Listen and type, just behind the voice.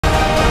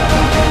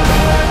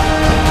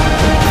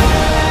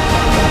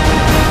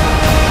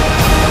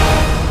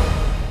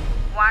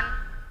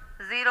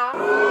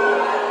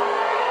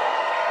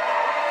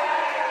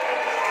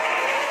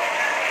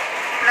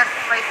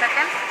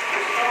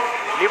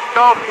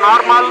liftoff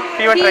normal.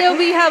 Here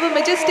we have a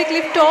majestic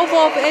liftoff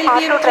of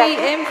LVM-3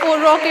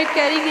 M4 rocket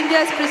carrying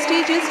India's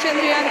prestigious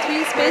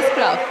Chandrayaan-3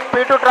 spacecraft.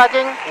 P2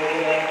 tracking.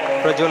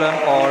 प्रज्वलन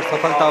और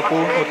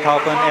सफलतापूर्ण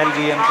उत्थापन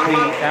LVM-3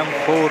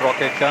 M4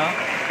 rocket का।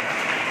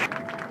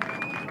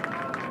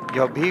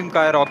 यह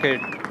भीमकाय rocket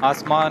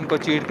आसमान को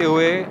चीरते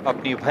हुए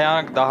अपनी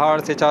भयानक दहाड़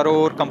से चारों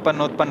ओर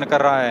कंपन उत्पन्न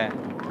कर रहा है,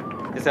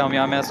 जिसे हम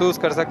यहाँ महसूस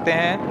कर सकते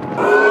हैं।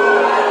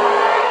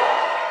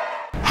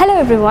 Hello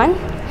everyone.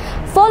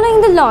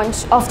 Following the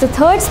launch of the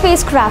third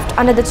spacecraft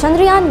under the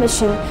Chandrayaan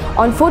mission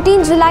on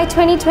 14 July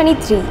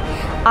 2023,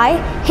 I,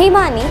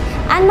 Hemani,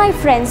 and my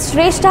friends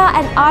Shrestha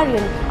and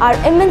Aryan are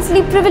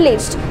immensely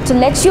privileged to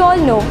let you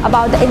all know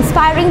about the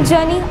inspiring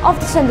journey of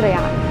the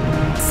Chandrayaan.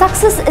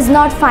 Success is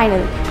not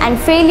final and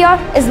failure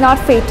is not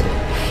fatal.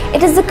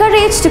 It is the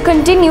courage to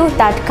continue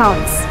that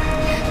counts.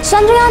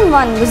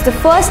 Chandrayaan-1 was the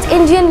first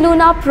Indian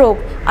lunar probe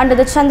under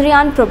the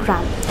Chandrayaan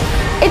program.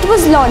 It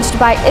was launched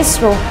by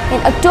ISRO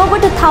in October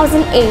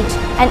 2008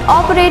 and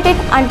operated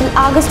until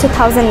August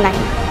 2009.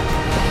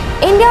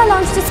 India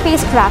launched the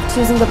spacecraft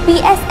using the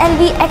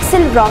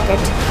PSLV-XL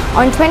rocket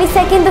on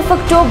 22nd of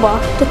October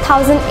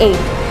 2008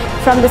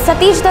 from the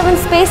Satish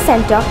Dhawan Space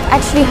Center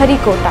at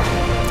Sriharikota.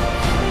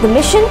 The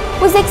mission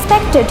was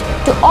expected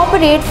to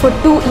operate for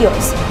 2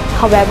 years.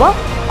 However,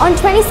 on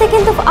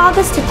 22nd of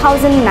August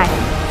 2009,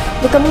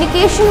 the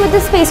communication with the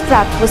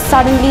spacecraft was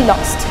suddenly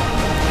lost.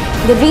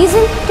 The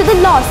reason to the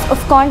loss of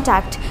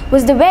contact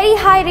was the very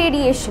high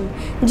radiation,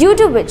 due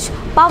to which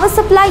power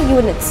supply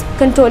units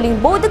controlling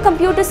both the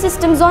computer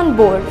systems on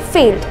board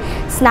failed,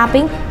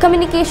 snapping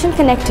communication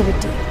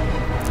connectivity.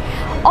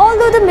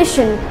 Although the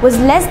mission was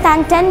less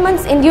than 10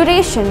 months in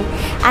duration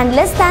and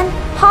less than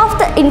half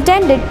the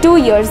intended 2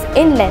 years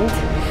in length,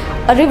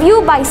 a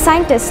review by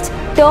scientists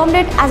termed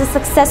it as a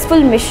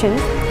successful mission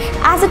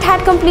as it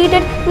had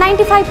completed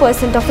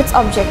 95% of its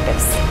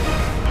objectives.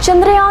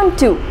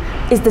 Chandrayaan-2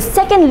 is the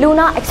second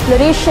lunar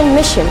exploration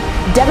mission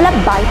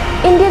developed by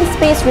Indian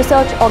Space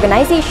Research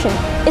Organisation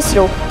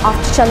 (ISRO)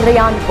 after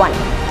Chandrayaan-1.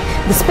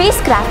 The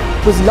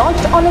spacecraft was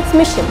launched on its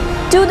mission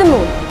to the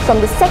moon from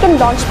the second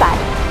launch pad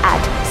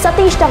at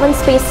Satish Dhawan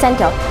Space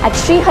Center at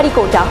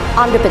Sriharikota,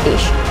 Andhra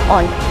Pradesh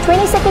on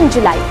 22nd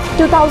July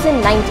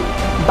 2019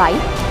 by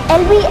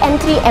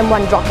LVM-3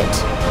 M1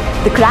 rocket.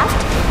 The craft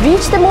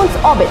reached the moon's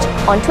orbit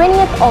on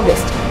 20th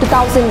August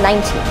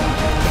 2019.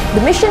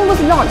 The mission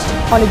was launched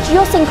on a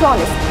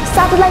geosynchronous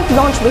satellite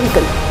launch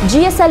vehicle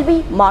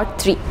GSLV Mark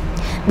III.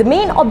 The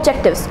main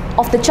objectives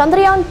of the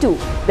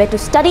Chandrayaan-2 were to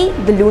study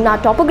the lunar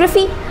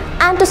topography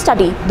and to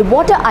study the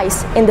water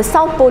ice in the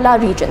South Polar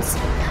regions.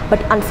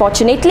 But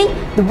unfortunately,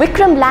 the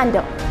Vikram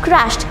lander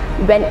crashed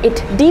when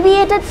it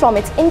deviated from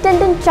its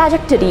intended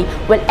trajectory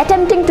while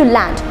attempting to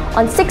land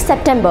on 6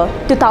 September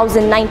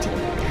 2019.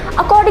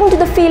 According to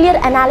the failure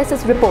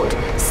analysis report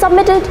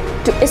submitted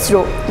to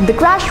ISRO, the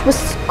crash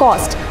was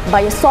caused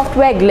by a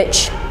software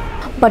glitch.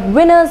 But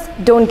winners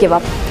don't give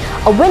up.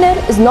 A winner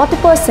is not the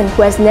person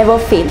who has never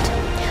failed,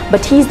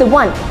 but he is the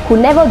one who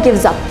never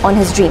gives up on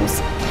his dreams.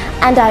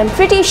 And I am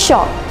pretty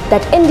sure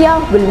that India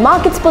will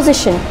mark its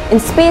position in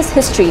space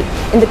history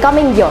in the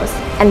coming years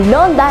and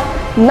learn that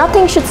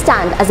nothing should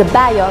stand as a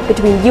barrier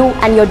between you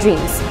and your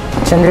dreams.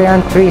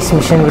 Chandrayaan-3's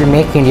mission will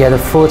make India the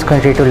fourth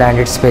country to land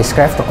its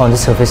spacecraft on the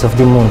surface of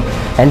the moon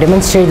and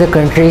demonstrate the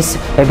country's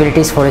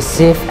abilities for a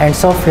safe and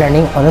soft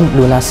landing on the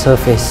lunar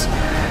surface.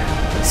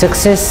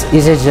 Success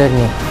is a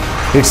journey,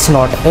 it's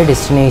not a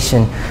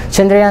destination.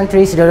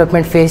 Chandrayaan-3's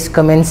development phase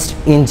commenced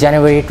in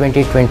January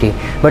 2020,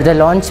 but the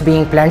launch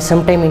being planned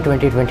sometime in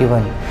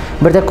 2021.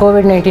 But the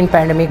COVID-19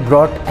 pandemic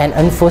brought an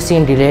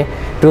unforeseen delay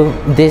to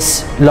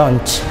this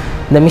launch.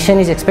 The mission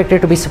is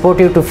expected to be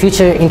supportive to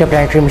future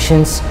interplanetary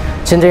missions.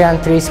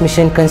 Chandrayaan-3's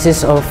mission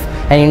consists of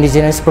an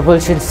indigenous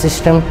propulsion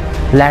system,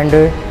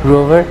 lander,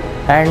 rover,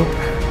 and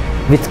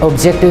with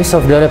objectives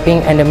of developing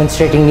and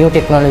demonstrating new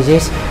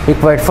technologies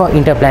required for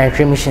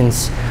interplanetary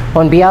missions.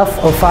 On behalf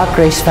of our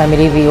Christ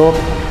family, we hope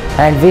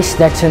and wish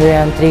that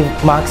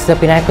Chandrayaan-3 marks the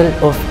pinnacle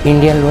of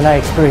Indian lunar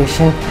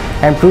exploration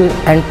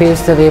and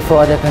paves the way for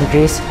other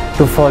countries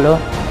to follow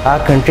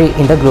our country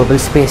in the global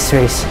space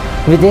race.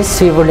 With this,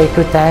 we would like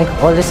to thank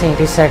all the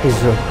scientists at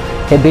ISRO.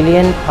 A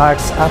billion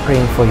hearts are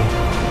praying for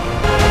you.